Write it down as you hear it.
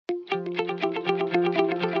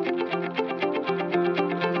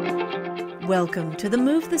Welcome to the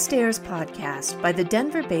Move the Stairs podcast by the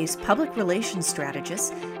Denver-based public relations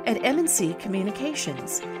strategist at M&C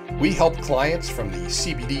Communications. We help clients from the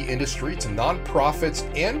CBD industry to nonprofits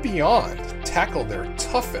and beyond tackle their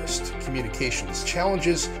toughest communications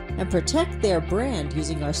challenges and protect their brand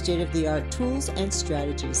using our state-of-the-art tools and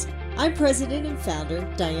strategies. I'm President and Founder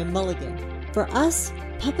Diane Mulligan. For us,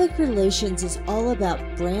 public relations is all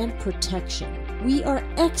about brand protection. We are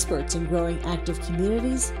experts in growing active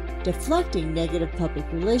communities, deflecting negative public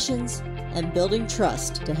relations, and building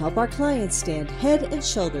trust to help our clients stand head and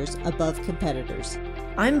shoulders above competitors.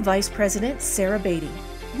 I'm Vice President Sarah Beatty.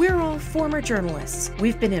 We're all former journalists.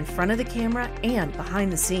 We've been in front of the camera and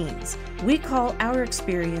behind the scenes. We call our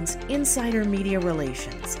experience insider media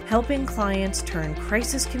relations, helping clients turn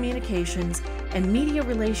crisis communications and media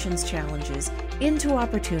relations challenges into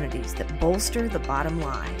opportunities that bolster the bottom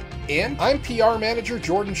line. And I'm PR Manager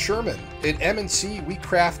Jordan Sherman. At M&C, we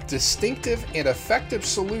craft distinctive and effective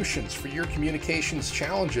solutions for your communications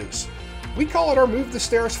challenges. We call it our Move the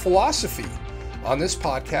Stairs philosophy. On this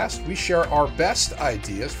podcast, we share our best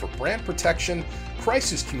ideas for brand protection,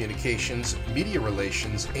 crisis communications, media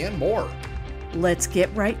relations, and more. Let's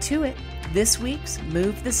get right to it. This week's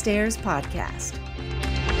Move the Stairs podcast.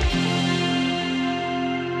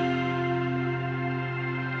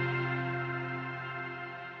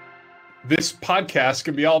 This podcast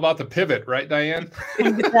can be all about the pivot, right, Diane?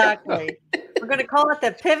 Exactly. We're going to call it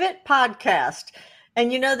the Pivot Podcast.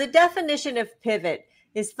 And you know, the definition of pivot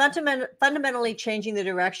is fundamentally changing the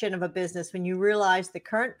direction of a business when you realize the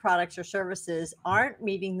current products or services aren't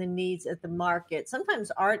meeting the needs of the market, sometimes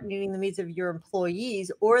aren't meeting the needs of your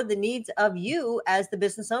employees or the needs of you as the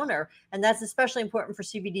business owner. And that's especially important for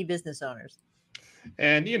CBD business owners.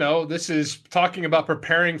 And, you know, this is talking about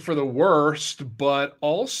preparing for the worst, but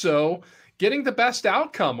also getting the best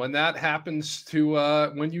outcome when that happens to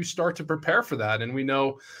when you start to prepare for that. And we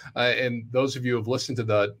know, and those of you who have listened to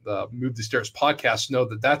the Move the Stairs podcast know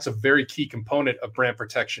that that's a very key component of brand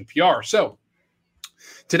protection PR. So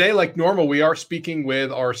today, like normal, we are speaking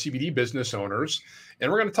with our CBD business owners,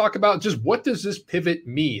 and we're going to talk about just what does this pivot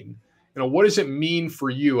mean? You know, what does it mean for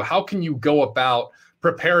you? How can you go about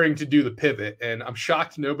preparing to do the pivot? And I'm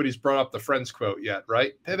shocked nobody's brought up the Friends quote yet,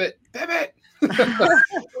 right? Pivot, pivot.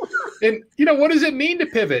 And, you know, what does it mean to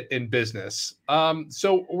pivot in business?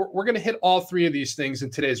 So we're going to hit all three of these things in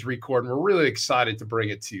today's record, and we're really excited to bring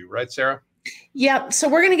it to you. Right, Sarah? Yeah. So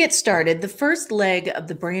we're going to get started. The first leg of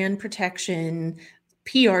the brand protection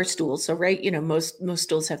PR stool. So, right, you know, most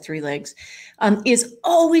stools have three legs, is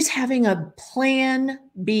always having a plan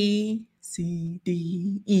B, C,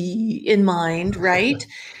 D, E in mind, right?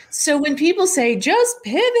 So when people say just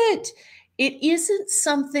pivot, it isn't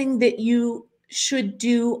something that you should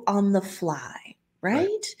do on the fly,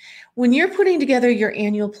 right? When you're putting together your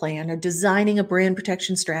annual plan or designing a brand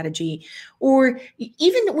protection strategy, or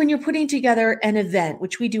even when you're putting together an event,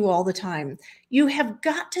 which we do all the time, you have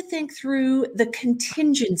got to think through the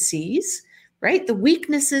contingencies, right? The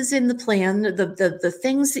weaknesses in the plan, the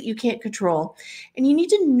things that you can't control. And you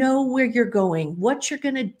need to know where you're going, what you're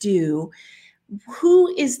going to do,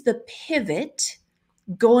 who is the pivot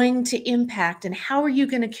going to impact, and how are you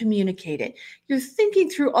going to communicate it? You're thinking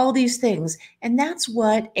through all these things. And that's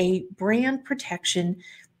what a brand protection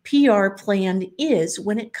PR plan is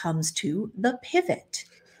when it comes to the pivot.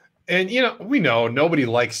 And, you know, we know nobody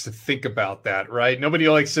likes to think about that, right? Nobody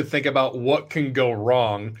likes to think about what can go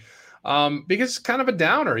wrong. Because it's kind of a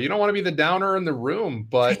downer. You don't want to be the downer in the room,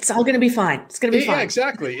 but it's all going to be fine. It's going to be fine. Yeah,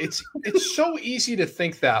 exactly. It's so easy to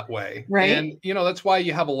think that way. Right. And, you know, that's why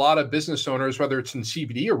you have a lot of business owners, whether it's in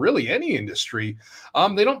CBD or really any industry,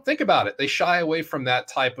 they don't think about it. They shy away from that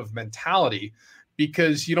type of mentality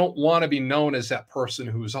because you don't want to be known as that person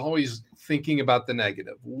who's always thinking about the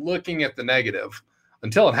negative, looking at the negative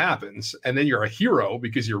until it happens. And then you're a hero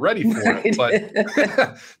because you're ready for it.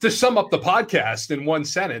 But to sum up the podcast in one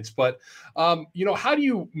sentence, but, you know, how do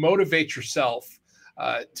you motivate yourself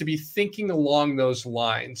to be thinking along those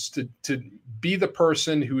lines, to be the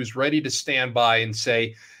person who is ready to stand by and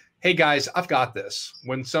say, hey, guys, I've got this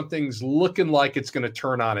when something's looking like it's going to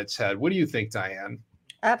turn on its head? What do you think, Diane?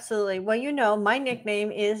 Absolutely. Well, you know, my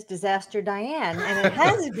nickname is Disaster Diane, and it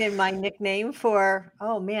has been my nickname for,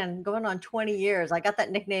 going on 20 years. I got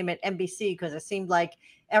that nickname at NBC because it seemed like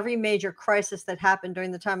every major crisis that happened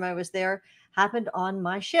during the time I was there happened on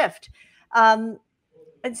my shift. And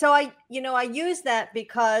so I use that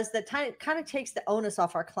because that kind of takes the onus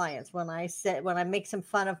off our clients when I make some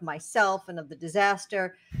fun of myself and of the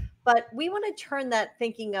disaster. But we want to turn that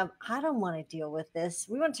thinking of, I don't want to deal with this.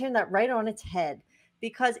 We want to turn that right on its head.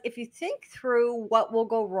 because if you think through what will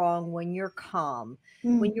go wrong when you're calm,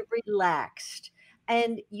 when you're relaxed,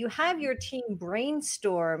 and you have your team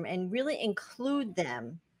brainstorm and really include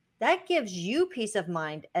them, that gives you peace of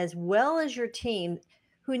mind as well as your team,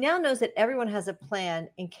 who now knows that everyone has a plan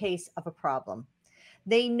in case of a problem.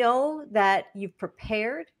 They know that you've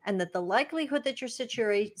prepared and that the likelihood that your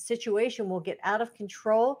situation will get out of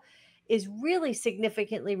control is really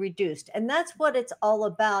significantly reduced. And that's what it's all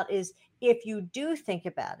about, is if you do think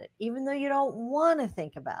about it, even though you don't want to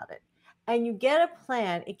think about it, and you get a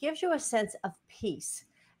plan, it gives you a sense of peace.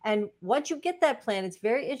 And once you get that plan, it's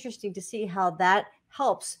very interesting to see how that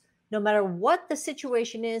helps no matter what the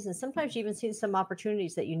situation is. And sometimes you even see some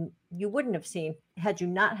opportunities that you wouldn't have seen had you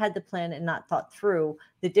not had the plan and not thought through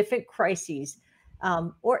the different crises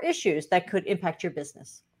or issues that could impact your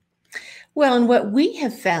business. Well, and what we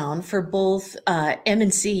have found for both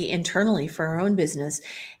M&C internally for our own business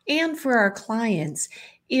and for our clients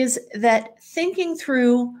is that thinking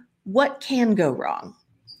through what can go wrong,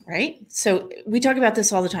 right? So we talk about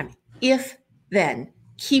this all the time. If then,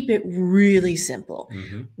 keep it really simple.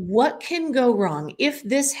 Mm-hmm. What can go wrong? If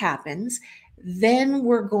this happens, then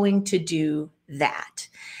we're going to do that.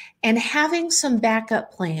 And having some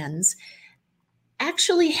backup plans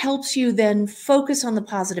actually helps you then focus on the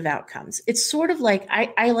positive outcomes. It's sort of like,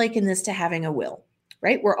 I liken this to having a will,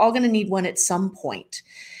 right? We're all going to need one at some point.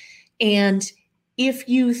 And if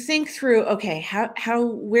you think through, okay,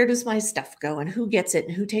 where does my stuff go and who gets it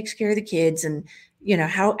and who takes care of the kids and, you know,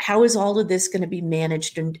 how is all of this going to be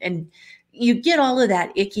managed? And you get all of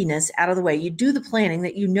that ickiness out of the way. You do the planning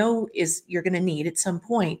that you know you're going to need at some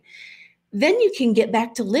point. Then you can get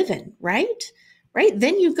back to living, right? Right.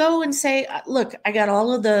 Then you go and say, look, I got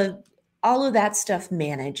all of that stuff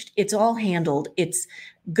managed. It's all handled. It's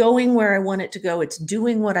going where I want it to go. It's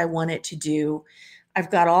doing what I want it to do.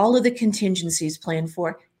 I've got all of the contingencies planned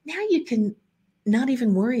for. Now you can not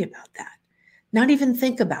even worry about that, not even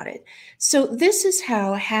think about it. So this is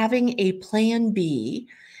how having a plan B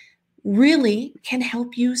really can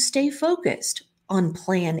help you stay focused on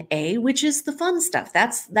plan A, which is the fun stuff.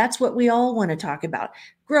 That's what we all want to talk about.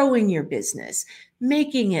 Growing your business,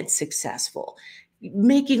 making it successful,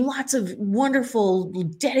 making lots of wonderful,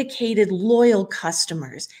 dedicated, loyal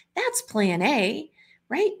customers. That's plan A,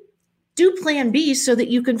 right? Do plan B so that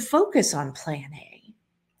you can focus on plan A.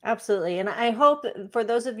 Absolutely. And I hope for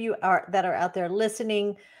those of you that are out there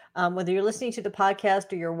listening, whether you're listening to the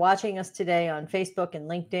podcast or you're watching us today on Facebook and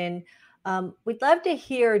LinkedIn, we'd love to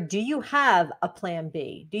hear, do you have a plan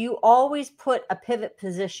B? Do you always put a pivot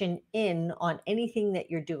position in on anything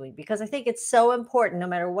that you're doing? Because I think it's so important no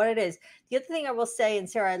matter what it is. The other thing I will say, and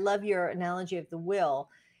Sarah, I love your analogy of the will,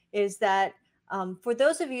 is that for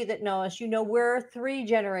those of you that know us, you know, we're 3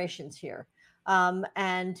 generations here.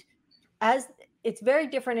 And as it's very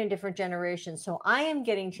different in different generations. So I am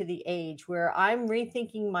getting to the age where I'm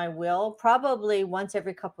rethinking my will probably once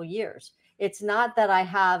every couple of years. It's not that I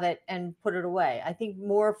have it and put it away. I think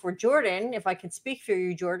more for Jordan, if I can speak for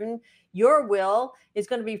you, Jordan, your will is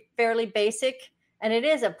going to be fairly basic. And it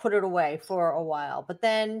is a put it away for a while. But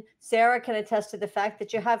then Sarah can attest to the fact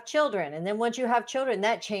that you have children. And then once you have children,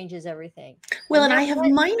 that changes everything. Well, and I have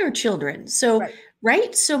minor children. So,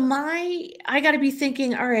 right. So I got to be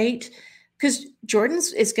thinking, all right, because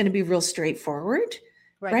Jordan's is going to be real straightforward.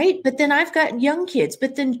 Right. But then I've got young kids.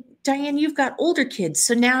 But then, Diane, you've got older kids.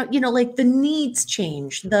 So now, you know, like the needs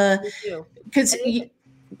change. Because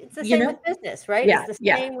it's the same with business, right? Yeah, it's the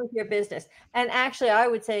same with your business. And actually, I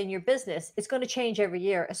would say in your business, it's going to change every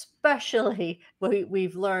year, especially what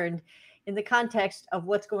we've learned in the context of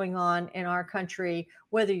what's going on in our country,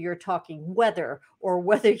 whether you're talking weather or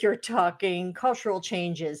whether you're talking cultural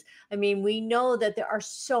changes. I mean, we know that there are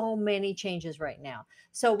so many changes right now.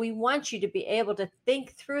 So we want you to be able to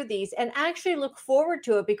think through these and actually look forward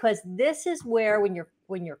to it, because this is where when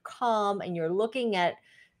you're calm and you're looking at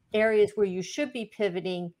areas where you should be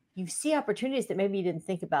pivoting, you see opportunities that maybe you didn't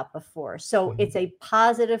think about before. So it's a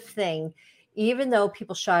positive thing, even though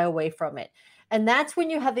people shy away from it. And that's when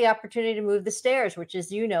you have the opportunity to move the stairs, which, as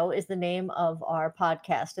you know, is the name of our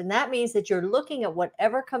podcast. And that means that you're looking at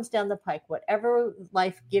whatever comes down the pike, whatever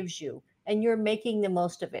life gives you, and you're making the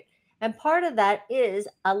most of it. And part of that is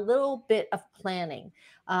a little bit of planning.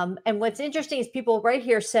 And what's interesting is people right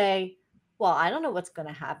here say, well, I don't know what's going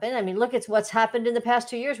to happen. I mean, look, it's what's happened in the past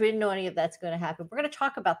 2 years. We didn't know any of that's going to happen. We're going to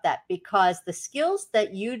talk about that, because the skills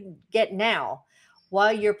that you get now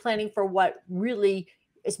while you're planning for what really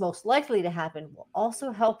is most likely to happen will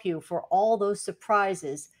also help you for all those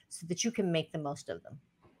surprises so that you can make the most of them.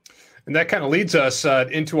 And that kind of leads us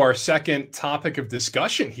into our second topic of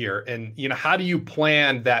discussion here. And, you know, how do you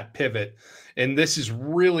plan that pivot? And this is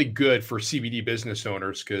really good for CBD business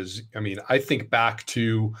owners because, I mean, I think back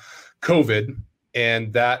to COVID,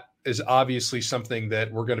 and that is obviously something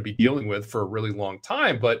that we're going to be dealing with for a really long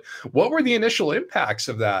time. But what were the initial impacts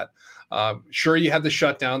of that? Sure, you had the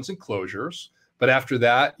shutdowns and closures, but after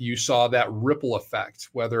that, you saw that ripple effect,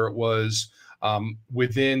 whether it was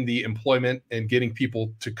within the employment and getting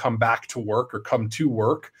people to come back to work or come to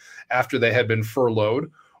work after they had been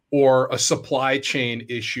furloughed, or a supply chain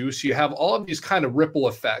issue. So you have all of these kind of ripple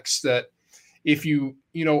effects that if you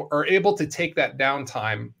are able to take that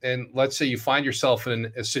downtime, and let's say you find yourself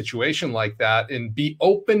in a situation like that, and be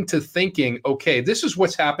open to thinking, okay, this is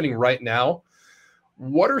what's happening right now.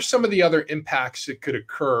 What are some of the other impacts that could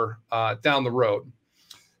occur down the road?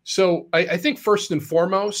 So I think first and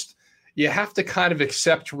foremost, you have to kind of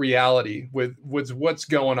accept reality with what's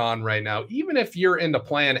going on right now. Even if you're into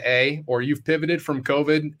plan A, or you've pivoted from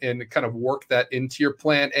COVID and kind of work that into your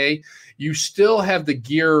plan A, you still have the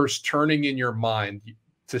gears turning in your mind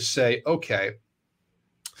to say, okay,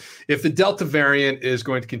 if the Delta variant is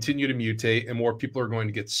going to continue to mutate and more people are going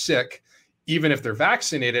to get sick, even if they're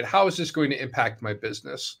vaccinated, how is this going to impact my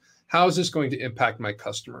business? How is this going to impact my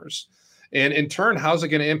customers? And in turn, how's it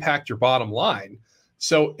going to impact your bottom line?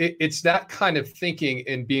 So it's that kind of thinking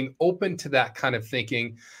and being open to that kind of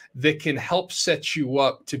thinking that can help set you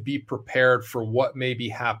up to be prepared for what may be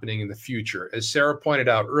happening in the future. As Sarah pointed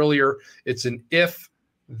out earlier, it's an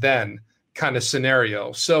if-then kind of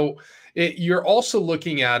scenario. So you're also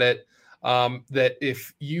looking at it that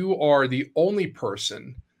if you are the only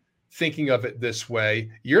person thinking of it this way,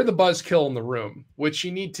 you're the buzzkill in the room. What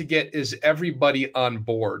you need to get is everybody on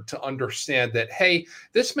board to understand that, hey,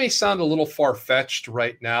 this may sound a little far-fetched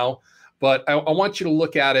right now, but I want you to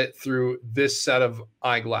look at it through this set of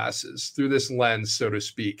eyeglasses, through this lens, so to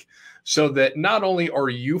speak, so that not only are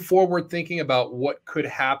you forward thinking about what could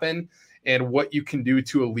happen and what you can do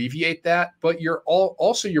to alleviate that, but you're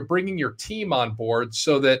bringing your team on board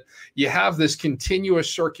so that you have this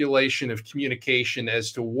continuous circulation of communication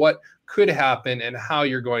as to what could happen and how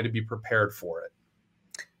you're going to be prepared for it.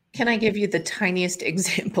 Can I give you the tiniest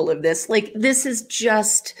example of this? Like, this is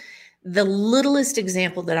just the littlest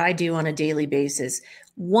example that I do on a daily basis.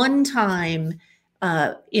 One time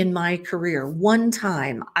in my career,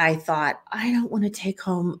 I thought, I don't want to take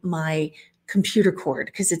home my computer cord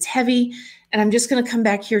because it's heavy, and I'm just going to come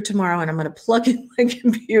back here tomorrow and I'm going to plug in my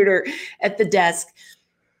computer at the desk.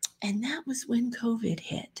 And that was when COVID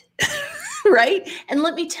hit, right? And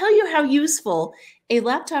let me tell you how useful a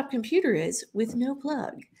laptop computer is with no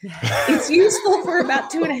plug. It's useful for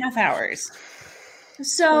about 2.5 hours.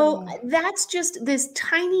 So that's just this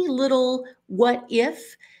tiny little what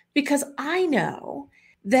if, because I know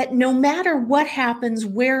that no matter what happens,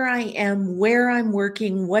 where I am, where I'm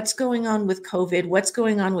working, what's going on with COVID, what's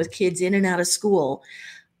going on with kids in and out of school,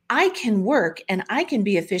 I can work and I can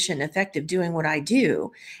be efficient and effective doing what I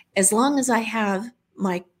do as long as I have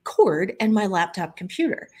my cord and my laptop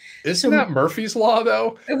computer. Isn't that Murphy's Law,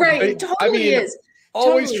 though? Right, it totally is.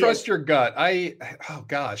 Always Totally trust is. your gut.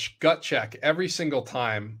 Gut check every single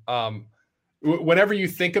time. Whenever you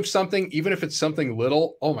think of something, even if it's something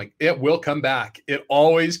little, it will come back. It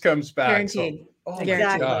always comes back. Guaranteed. So, Exactly.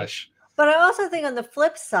 my gosh. But I also think on the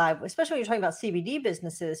flip side, especially when you're talking about CBD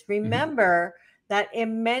businesses, remember that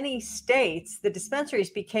in many states, the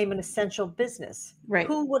dispensaries became an essential business. Right.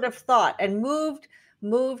 Who would have thought? And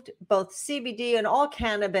moved both CBD and all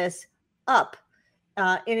cannabis up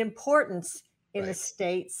in importance in the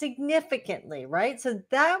state significantly, right? So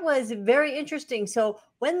that was very interesting. So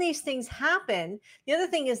when these things happen, the other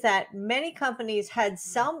thing is that many companies had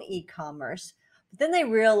some e-commerce, but then they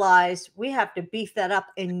realized we have to beef that up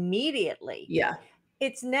immediately. Yeah.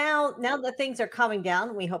 It's now that things are coming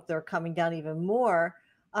down, we hope they're coming down even more.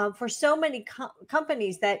 For so many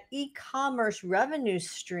companies, that e-commerce revenue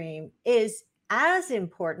stream is as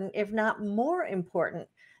important, if not more important,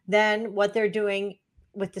 than what they're doing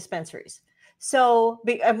with dispensaries. So,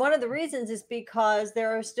 and one of the reasons is because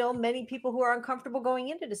there are still many people who are uncomfortable going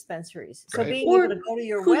into dispensaries. So being able to go to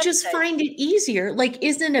your who website, just find it easier. Like,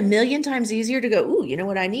 isn't it a million times easier to go, ooh, you know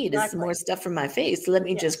what I need is some more stuff from my face. Let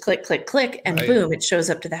me just click, and boom, it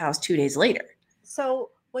shows up to the house 2 days later.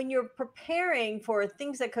 So when you're preparing for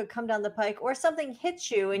things that could come down the pike, or something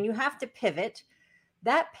hits you and you have to pivot,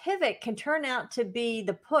 that pivot can turn out to be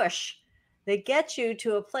the push that gets you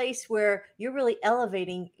to a place where you're really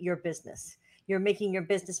elevating your business. You're making your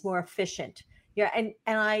business more efficient. Yeah, and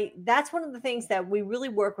that's one of the things that we really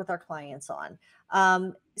work with our clients on.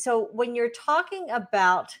 So when you're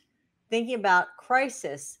thinking about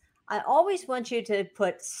crisis, I always want you to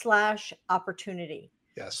put /opportunity.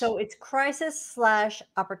 Yes. So it's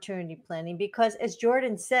crisis/opportunity planning, because as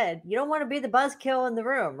Jordan said, you don't want to be the buzzkill in the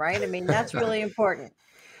room, right? I mean, that's really important.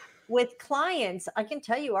 With clients, I can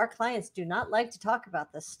tell you our clients do not like to talk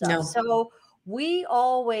about this stuff. No. So we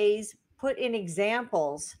always put in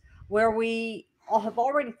examples where we all have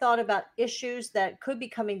already thought about issues that could be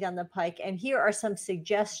coming down the pike. And here are some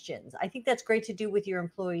suggestions. I think that's great to do with your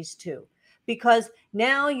employees too, because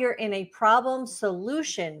now you're in a problem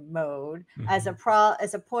solution mode as opposed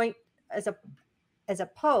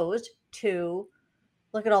to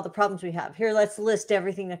look at all the problems we have. Here, let's list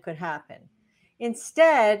everything that could happen.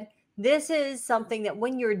 Instead, this is something that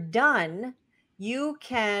when you're done, you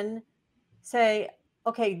can say,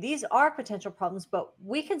 okay, these are potential problems, but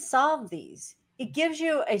we can solve these. It gives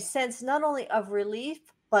you a sense not only of relief,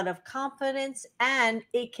 but of confidence, and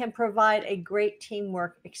it can provide a great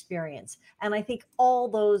teamwork experience. And I think all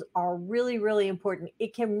those are really, really important.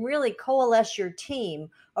 It can really coalesce your team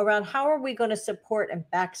around how are we going to support and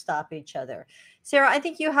backstop each other. Sarah, I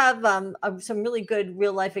think you have some really good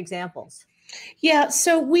real life examples. Yeah,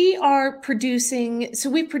 so we produced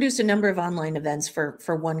a number of online events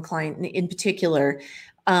for one client in particular,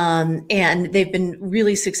 and they've been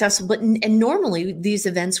really successful. And normally these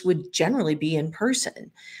events would generally be in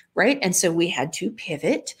person, right? And so we had to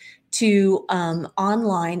pivot to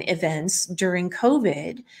online events during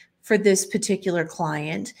COVID for this particular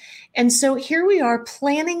client. And so here we are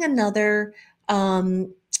planning another.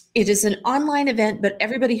 It is an online event, but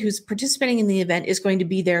everybody who's participating in the event is going to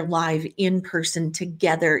be there live in person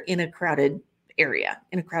together in a crowded area,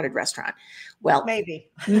 in a crowded restaurant. Well, maybe,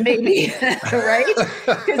 right?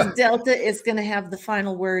 Because Delta is going to have the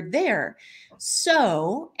final word there.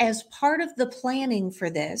 So as part of the planning for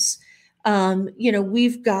this,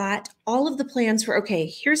 we've got all of the plans for, okay,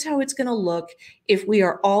 here's how it's going to look if we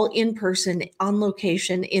are all in person on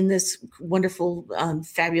location in this wonderful,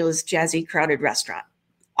 fabulous, jazzy, crowded restaurant.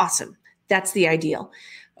 Awesome. That's the ideal.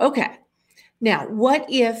 Okay. Now, what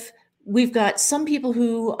if we've got some people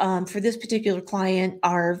who, for this particular client,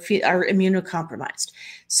 are immunocompromised?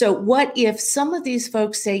 So what if some of these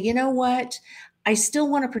folks say, you know what, I still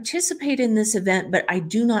want to participate in this event, but I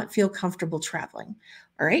do not feel comfortable traveling.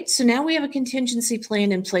 All right. So now we have a contingency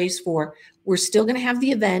plan in place for, we're still going to have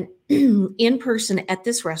the event in person at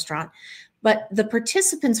this restaurant, but the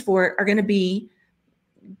participants for it are going to be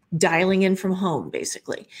dialing in from home,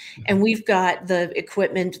 basically. And we've got the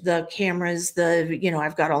equipment, the cameras,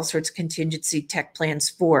 I've got all sorts of contingency tech plans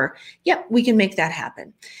for, we can make that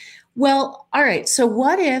happen. Well, all right. So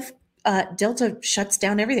what if Delta shuts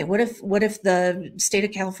down everything? What if the state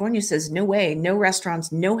of California says, no way, no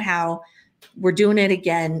restaurants, no how, we're doing it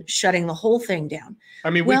again, shutting the whole thing down? I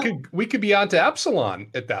mean, we could be on to Epsilon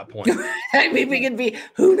at that point. I mean, we could be,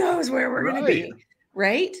 who knows where we're going to be,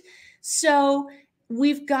 right? So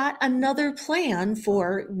we've got another plan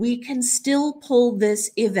for, we can still pull this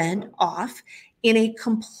event off in a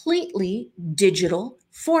completely digital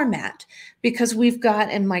format, because we've got,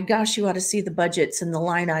 and my gosh, you ought to see the budgets and the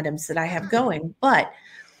line items that I have going, but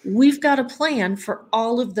we've got a plan for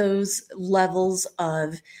all of those levels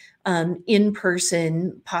of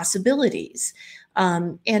in-person possibilities.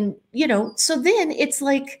 So then it's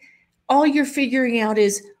like, all you're figuring out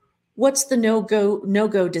is, what's the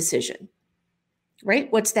no-go decision?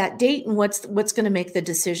 Right? What's that date, and what's going to make the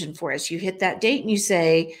decision for us? You hit that date and you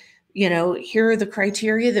say, here are the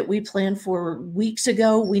criteria that we planned for weeks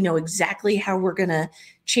ago. We know exactly how we're going to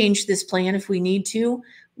change this plan if we need to.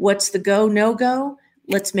 What's the go, no go?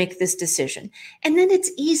 Let's make this decision. And then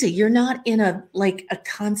it's easy. You're not in a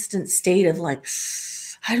constant state of like,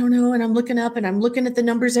 I don't know. And I'm looking up and I'm looking at the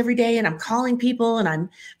numbers every day and I'm calling people and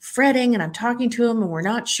I'm fretting and I'm talking to them and we're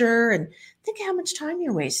not sure. And think how much time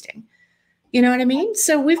you're wasting. You know what I mean?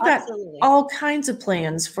 So we've got all kinds of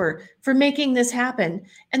plans for making this happen,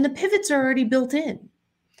 and the pivots are already built in.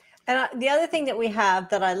 And the other thing that we have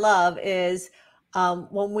that I love is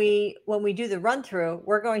when we do the run through,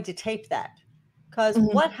 we're going to tape that, because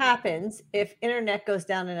what happens if internet goes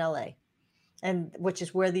down in LA, and which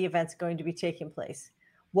is where the event's going to be taking place?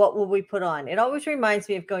 What will we put on? It always reminds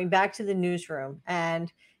me of going back to the newsroom,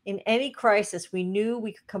 and in any crisis, we knew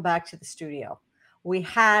we could come back to the studio. We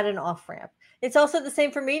had an off ramp. It's also the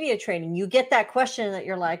same for media training. You get that question that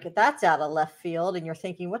you're like, that's out of left field. And you're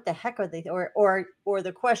thinking, what the heck are they? Or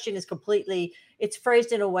the question is it's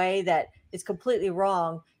phrased in a way that is completely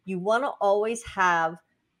wrong. You want to always have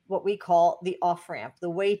what we call the off ramp,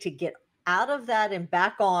 the way to get out of that and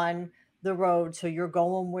back on the road. So you're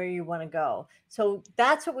going where you want to go. So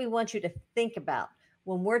that's what we want you to think about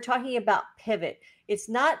when we're talking about pivot. It's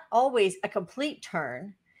not always a complete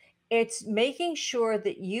turn. It's making sure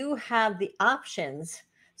that you have the options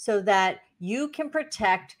so that you can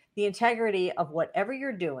protect the integrity of whatever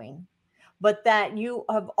you're doing, but that you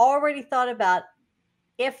have already thought about,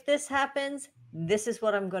 if this happens, this is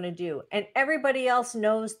what I'm going to do. And everybody else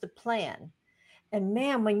knows the plan. And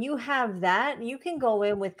man, when you have that, you can go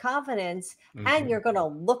in with confidence and you're going to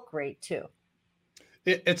look great too.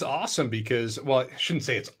 It's awesome because, well, I shouldn't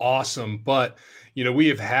say it's awesome, but, we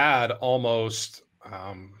have had almost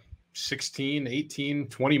 16, 18,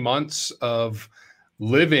 20 months of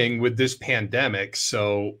living with this pandemic.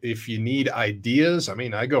 So if you need ideas,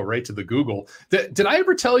 I go right to the Google. Did I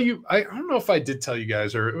ever tell you? I don't know if I did tell you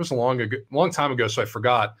guys, or it was a long time ago, so I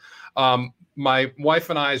forgot. My wife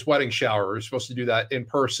and I's wedding shower, we were supposed to do that in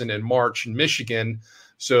person in March in Michigan.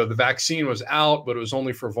 So the vaccine was out, but it was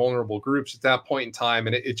only for vulnerable groups at that point in time.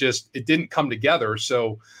 And it didn't come together.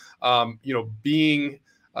 So, being,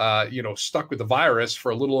 stuck with the virus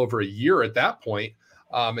for a little over a year at that point,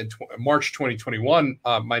 in March 2021,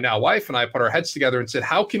 my now wife and I put our heads together and said,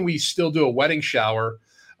 how can we still do a wedding shower,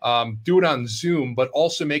 do it on Zoom, but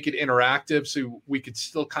also make it interactive so we could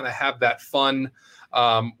still kind of have that fun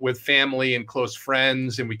with family and close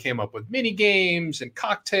friends. And we came up with mini games and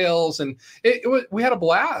cocktails, and we had a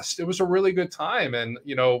blast. It was a really good time. And,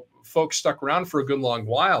 folks stuck around for a good long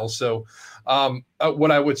while. So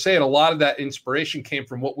what I would say, and a lot of that inspiration came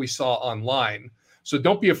from what we saw online. So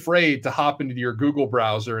don't be afraid to hop into your Google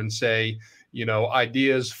browser and say,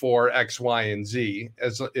 ideas for X, Y, and Z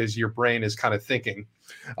as your brain is kind of thinking.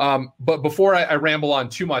 But before I ramble on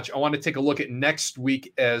too much, I want to take a look at next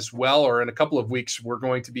week as well, or in a couple of weeks, we're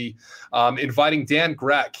going to be inviting Dan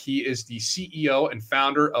Grech. He is the CEO and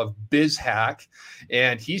founder of BizHack,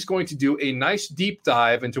 and he's going to do a nice deep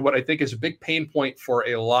dive into what I think is a big pain point for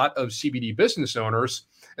a lot of CBD business owners,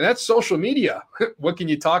 and that's social media. What can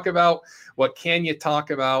you talk about? What can you talk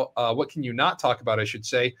about? What can you not talk about, I should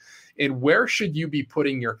say? And where should you be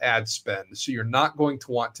putting your ad spend? So you're not going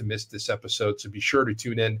to want to miss this episode. So be sure to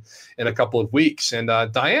tune in a couple of weeks. And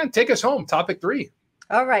Diane, take us home. Topic 3.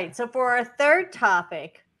 All right. So for our third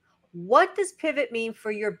topic, what does pivot mean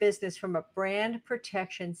for your business from a brand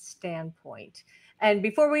protection standpoint? And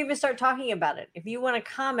before we even start talking about it, if you want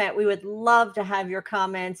to comment, we would love to have your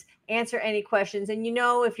comments, answer any questions. And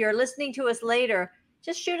if you're listening to us later,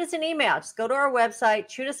 just shoot us an email. Just go to our website,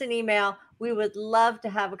 shoot us an email. We would love to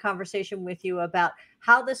have a conversation with you about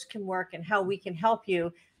how this can work and how we can help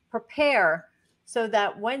you prepare so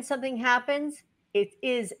that when something happens, it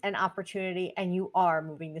is an opportunity and you are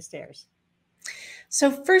moving the stairs. So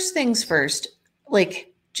first things first,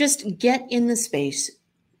 just get in the space.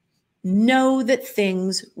 Know that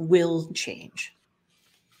things will change,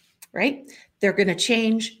 right? They're going to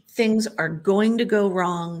change. Things are going to go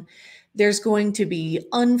wrong. There's going to be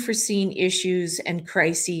unforeseen issues and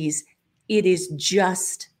crises. It is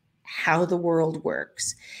just how the world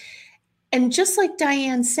works. And just like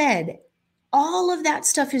Diane said, all of that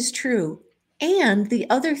stuff is true. And the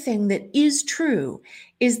other thing that is true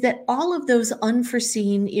is that all of those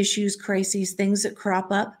unforeseen issues, crises, things that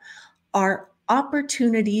crop up are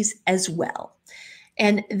opportunities as well.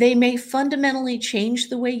 And they may fundamentally change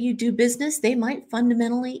the way you do business. They might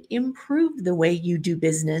fundamentally improve the way you do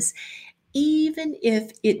business, even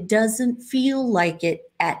if it doesn't feel like it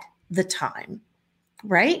at the time,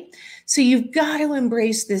 right? So you've got to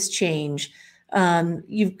embrace this change.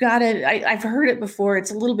 You've got to, I've heard it before,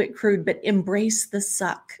 it's a little bit crude, but embrace the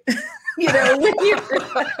suck. When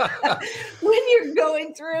you're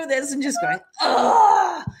going through this and just going,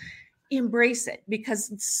 embrace it, because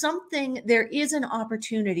there is an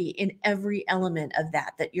opportunity in every element of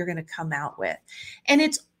that you're going to come out with. And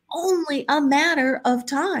it's only a matter of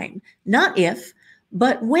time, not if,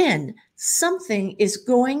 but when something is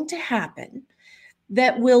going to happen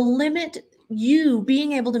that will limit you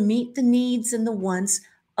being able to meet the needs and the wants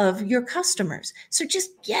of your customers. So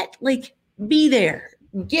just be there,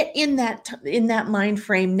 get in that mind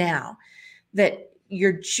frame now that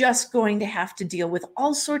you're just going to have to deal with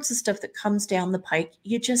all sorts of stuff that comes down the pike.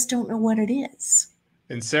 You just don't know what it is.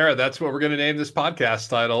 And Sarah, that's what we're going to name this podcast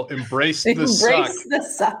title. Embrace the suck. Embrace the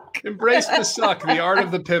suck. Embrace the suck, the art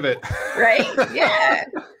of the pivot. Right? Yeah.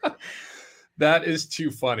 That is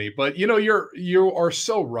too funny. But, you are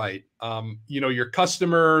so right. Your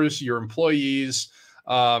customers, your employees,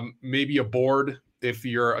 maybe a board, if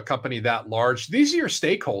you're a company that large, these are your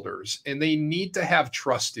stakeholders, and they need to have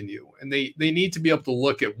trust in you. And they need to be able to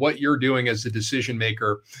look at what you're doing as a decision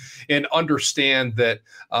maker and understand that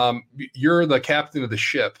you're the captain of the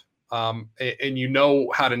ship, and you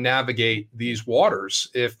know how to navigate these waters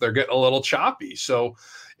if they're getting a little choppy. So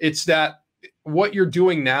it's that what you're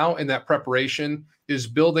doing now in that preparation is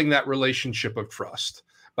building that relationship of trust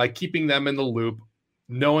by keeping them in the loop,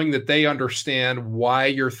 knowing that they understand why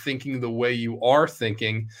you're thinking the way you are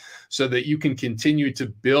thinking, so that you can continue to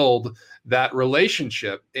build that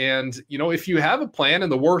relationship. And, if you have a plan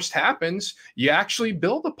and the worst happens, you actually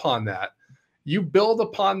build upon that. You build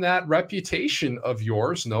upon that reputation of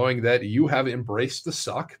yours, knowing that you have embraced the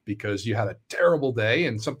suck because you had a terrible day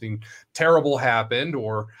and something terrible happened,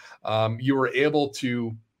 or you were able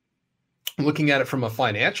to, looking at it from a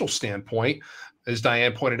financial standpoint, as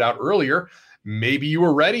Diane pointed out earlier, maybe you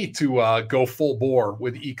were ready to go full bore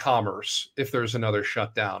with e-commerce if there's another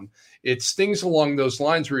shutdown. It's things along those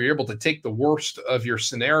lines where you're able to take the worst of your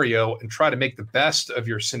scenario and try to make the best of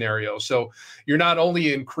your scenario. So you're not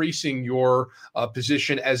only increasing your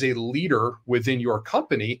position as a leader within your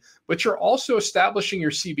company, but you're also establishing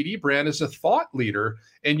your CBD brand as a thought leader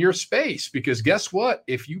in your space. Because guess what?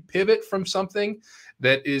 If you pivot from something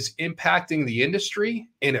that is impacting the industry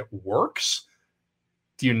and it works,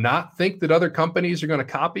 do you not think that other companies are going to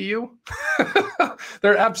copy you?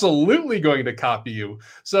 They're absolutely going to copy you.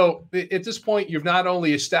 So at this point, you've not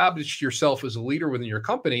only established yourself as a leader within your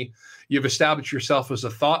company, you've established yourself as a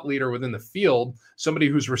thought leader within the field, somebody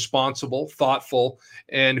who's responsible, thoughtful,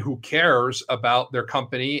 and who cares about their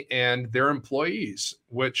company and their employees,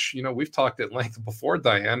 which, we've talked at length before,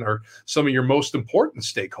 Diane, are some of your most important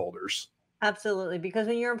stakeholders. Absolutely. Because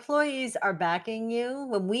when your employees are backing you,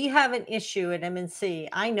 when we have an issue at MNC,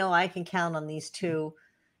 I know I can count on these two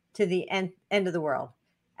to the end of the world.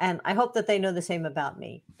 And I hope that they know the same about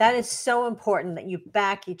me. That is so important, that you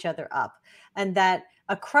back each other up, and that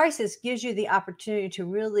a crisis gives you the opportunity to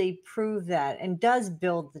really prove that and does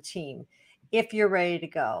build the team if you're ready to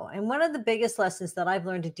go. And one of the biggest lessons that I've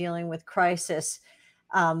learned in dealing with crisis,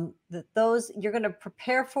 that you're going to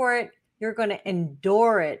prepare for it, you're going to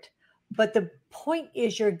endure it. But the point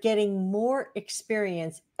is, you're getting more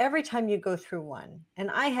experience every time you go through one.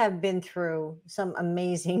 And I have been through some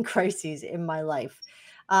amazing crises in my life.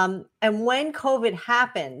 And when COVID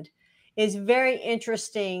happened, is very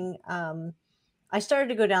interesting. I started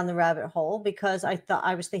to go down the rabbit hole because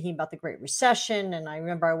I was thinking about the Great Recession. And I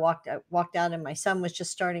remember I walked out and my son was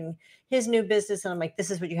just starting his new business. And I'm like,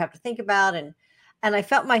 this is what you have to think about. And I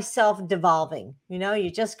felt myself devolving.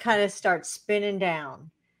 You just kind of start spinning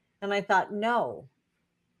down. And I thought, no,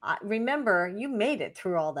 remember, you made it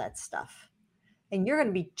through all that stuff and you're going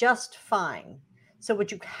to be just fine. So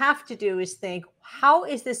what you have to do is think, how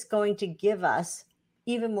is this going to give us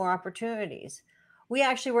even more opportunities? We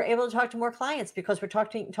actually were able to talk to more clients because we're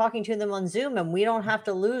talking to them on Zoom, and we don't have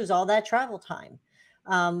to lose all that travel time.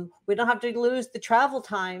 We don't have to lose the travel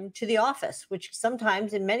time to the office, which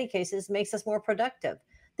sometimes in many cases makes us more productive.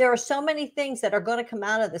 There are so many things that are going to come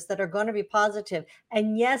out of this that are going to be positive.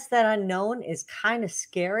 And yes, that unknown is kind of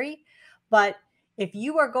scary. But if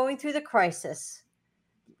you are going through the crisis,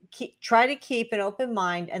 try to keep an open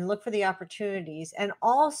mind and look for the opportunities. And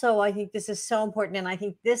also, I think this is so important. And I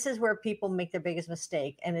think this is where people make their biggest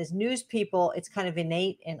mistake. And as news people, it's kind of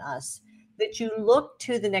innate in us that you look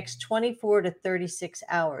to the next 24 to 36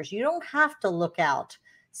 hours. You don't have to look out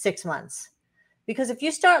 6 months. Because if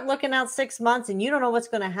you start looking out 6 months and you don't know what's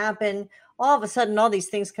going to happen, all of a sudden, all these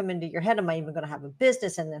things come into your head. Am I even going to have a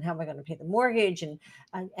business? And then how am I going to pay the mortgage? And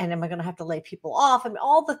am I going to have to lay people off? I mean,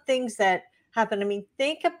 all the things that happen. I mean,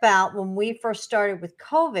 think about when we first started with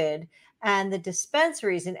COVID and the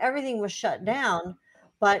dispensaries and everything was shut down.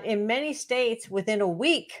 But in many states, within a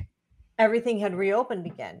week, everything had reopened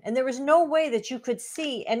again. And there was no way that you could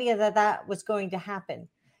see any of that was going to happen.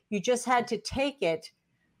 You just had to take it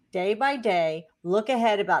day by day, look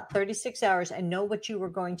ahead about 36 hours and know what you were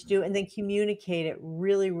going to do, and then communicate it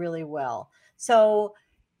really, really well. So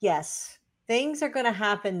yes, things are going to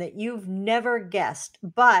happen that you've never guessed,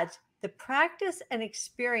 but the practice and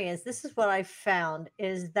experience, this is what I found,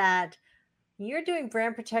 is that you're doing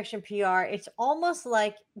brand protection PR. It's almost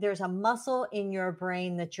like there's a muscle in your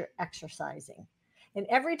brain that you're exercising. And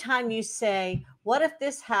every time you say, what if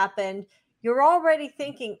this happened? You're already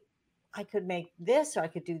thinking, I could make this, or I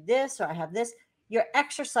could do this, or I have this. You're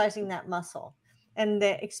exercising that muscle. And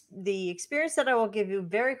the experience that I will give you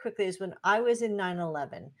very quickly is when I was in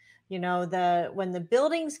 9/11. When the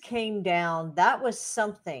buildings came down, that was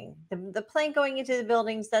something. The plane going into the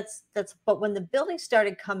buildings, but when the buildings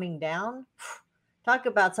started coming down, talk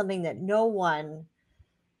about something that no one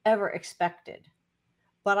ever expected.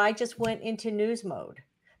 But I just went into news mode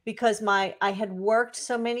because I had worked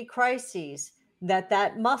so many crises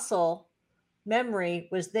that muscle memory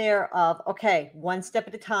was there of, okay, one step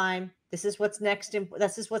at a time, This is what's next.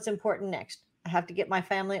 This is what's important next. I have to get my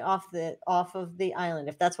family off of the island.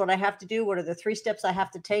 If that's what I have to do, what are the 3 steps I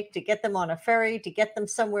have to take to get them on a ferry, to get them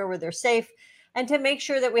somewhere where they're safe, and to make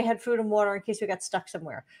sure that we had food and water in case we got stuck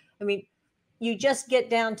somewhere. I mean, you just get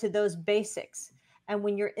down to those basics. And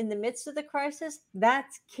when you're in the midst of the crisis,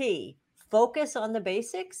 that's key. Focus on the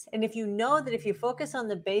basics. And if you know that if you focus on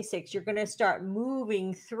the basics, you're going to start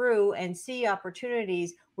moving through and see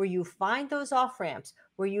opportunities where you find those off ramps,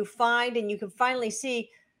 where you find and you can finally see,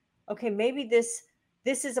 okay, maybe this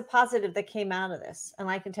is a positive that came out of this. And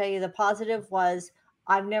I can tell you the positive was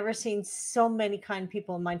I've never seen so many kind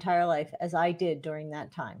people in my entire life as I did during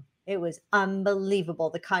that time. It was unbelievable,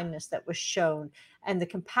 the kindness that was shown and the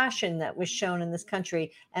compassion that was shown in this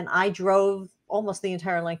country. And I drove almost the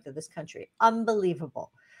entire length of this country.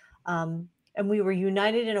 Unbelievable. And we were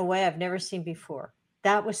united in a way I've never seen before.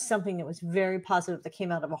 That was something that was very positive that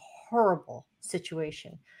came out of a horrible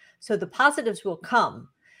situation. So the positives will come,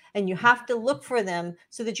 and you have to look for them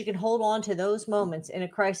so that you can hold on to those moments in a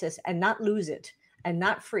crisis and not lose it and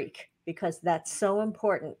not freak, because that's so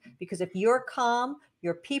important. Because if you're calm,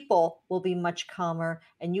 your people will be much calmer,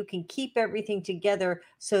 and you can keep everything together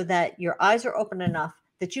so that your eyes are open enough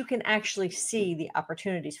that you can actually see the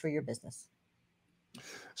opportunities for your business.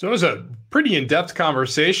 So it was a pretty in-depth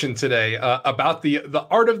conversation today about the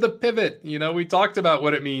art of the pivot. You know, we talked about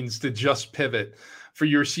what it means to just pivot for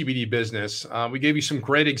your CBD business. We gave you some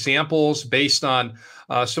great examples based on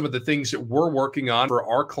some of the things that we're working on for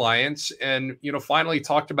our clients. And, you know, finally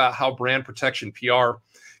talked about how brand protection PR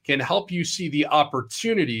can help you see the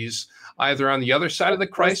opportunities either on the other side of the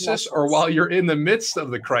crisis or while you're in the midst of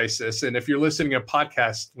the crisis. And if you're listening in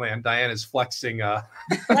podcast land, Diane is flexing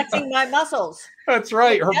my muscles. That's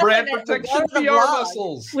right. Her brand protection PR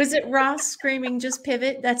muscles. Was it Ross screaming, just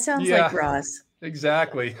pivot? That sounds like Ross.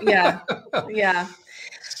 Exactly. Yeah. Yeah.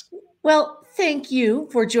 Well, thank you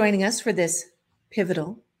for joining us for this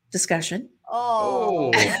pivotal discussion.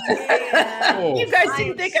 Oh. You guys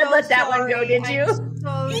didn't think I'd let that one go, did you?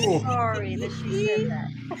 I'm so sorry that she said that.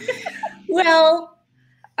 Well,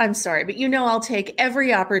 I'm sorry, but you know I'll take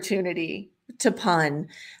every opportunity to pun.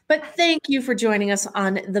 But thank you for joining us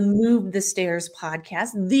on the Move the Stairs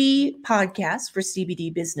podcast, the podcast for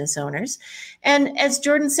CBD business owners. And as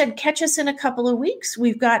Jordan said, catch us in a couple of weeks.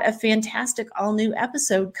 We've got a fantastic all new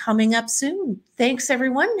episode coming up soon. Thanks,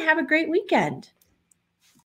 everyone. Have a great weekend.